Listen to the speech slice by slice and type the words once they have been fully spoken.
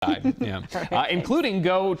Pride. Yeah. Including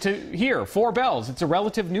go to here, Four Bells. It's a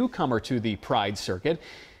relative newcomer to the Pride circuit.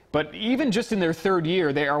 But even just in their third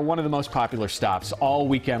year, they are one of the most popular stops all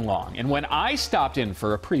weekend long. And when I stopped in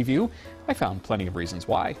for a preview, I found plenty of reasons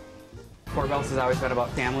why. Four Bells has always been about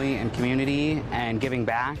family and community and giving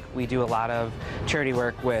back. We do a lot of charity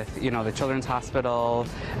work with, the Children's Hospital,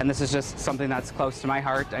 and this is just something that's close to my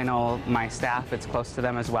heart. I know my staff, it's close to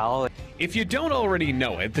them as well. If you don't already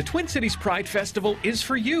know it, the Twin Cities Pride Festival is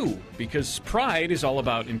for you, because Pride is all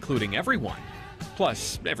about including everyone.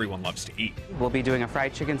 Plus, everyone loves to eat. We'll be doing a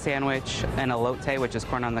fried chicken sandwich, an elote, which is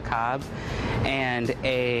corn on the cob, and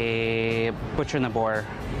a butcher and the boar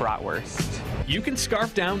bratwurst. You can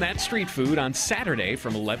scarf down that street food on Saturday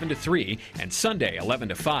from 11 to 3 and Sunday 11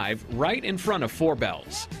 to 5 right in front of Four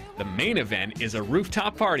Bells. The main event is a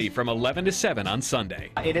rooftop party from 11 to 7 on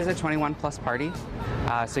Sunday. It is a 21-plus party,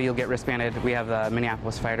 so you'll get wristbanded. We have the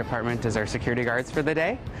Minneapolis Fire Department as our security guards for the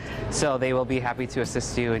day, so they will be happy to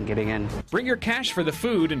assist you in getting in. Bring your cash for the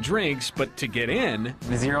food and drinks, but to get in...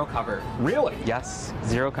 Zero cover. Really? Yes,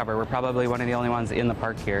 zero cover. We're probably one of the only ones in the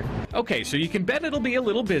park here. Okay, so you can bet it'll be a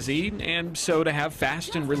little busy, and so to have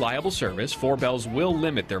fast and reliable service, Four Bells will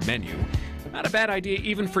limit their menu. Not a bad idea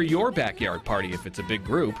even for your backyard party if it's a big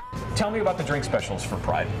group. Tell me about the drink specials for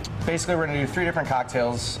Pride. Basically, we're going to do 3 different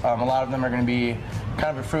cocktails. A lot of them are going to be kind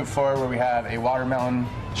of a fruit forward where we have a watermelon,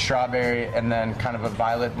 strawberry, and then kind of a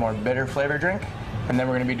violet, more bitter flavor drink. And then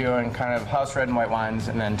we're going to be doing kind of house red and white wines,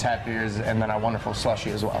 and then tap beers, and then a wonderful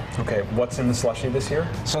slushie as well. Okay, what's in the slushie this year?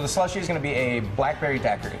 So the slushie is going to be a blackberry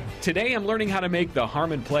daiquiri. Today I'm learning how to make the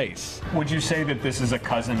Harmon Place. Would you say that this is a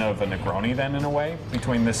cousin of a Negroni then, in a way?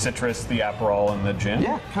 Between the citrus, the Aperol, and the gin?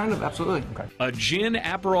 Yeah, kind of, absolutely. Okay. A gin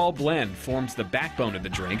Aperol blend forms the backbone of the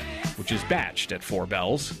drink, which is batched at Four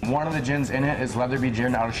Bells. One of the gins in it is Leatherby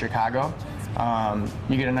Gin out of Chicago.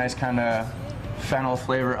 You get a nice kind of fennel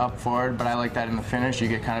flavor up forward, but I like that in the finish. You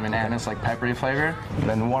get kind of an anise, like peppery flavor. And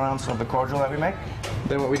then 1 ounce of the cordial that we make.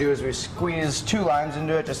 Then what we do is we squeeze 2 limes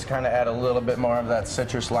into it just to kind of add a little bit more of that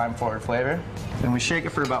citrus lime forward flavor. Then we shake it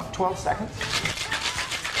for about 12 seconds.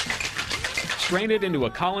 Strain it into a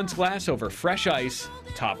Collins glass over fresh ice,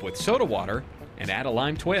 top with soda water, and add a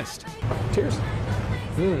lime twist. Cheers.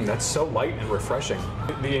 That's so light and refreshing.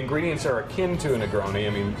 The ingredients are akin to a Negroni. I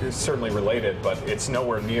mean, it's certainly related, but it's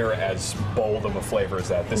nowhere near as bold of a flavor as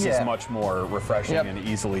that. This is much more refreshing and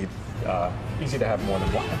easy to have more than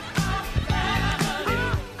one.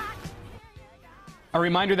 A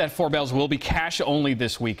reminder that Four Bells will be cash only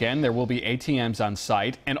this weekend. There will be ATMs on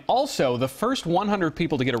site. And also, the first 100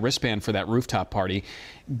 people to get a wristband for that rooftop party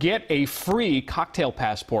get a free cocktail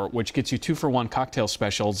passport, which gets you 2-for-1 cocktail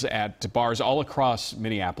specials at bars all across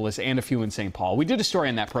Minneapolis and a few in St. Paul. We did a story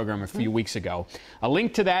on that program a few weeks ago. A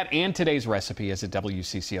link to that and today's recipe is at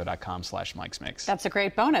WCCO.com/Mike's Mix. That's a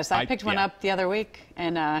great bonus. I picked one up the other week.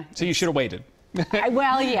 And so you should have waited.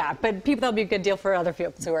 Well, yeah, but there'll be a good deal for other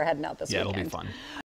folks who are heading out this weekend. Yeah, it'll be fun.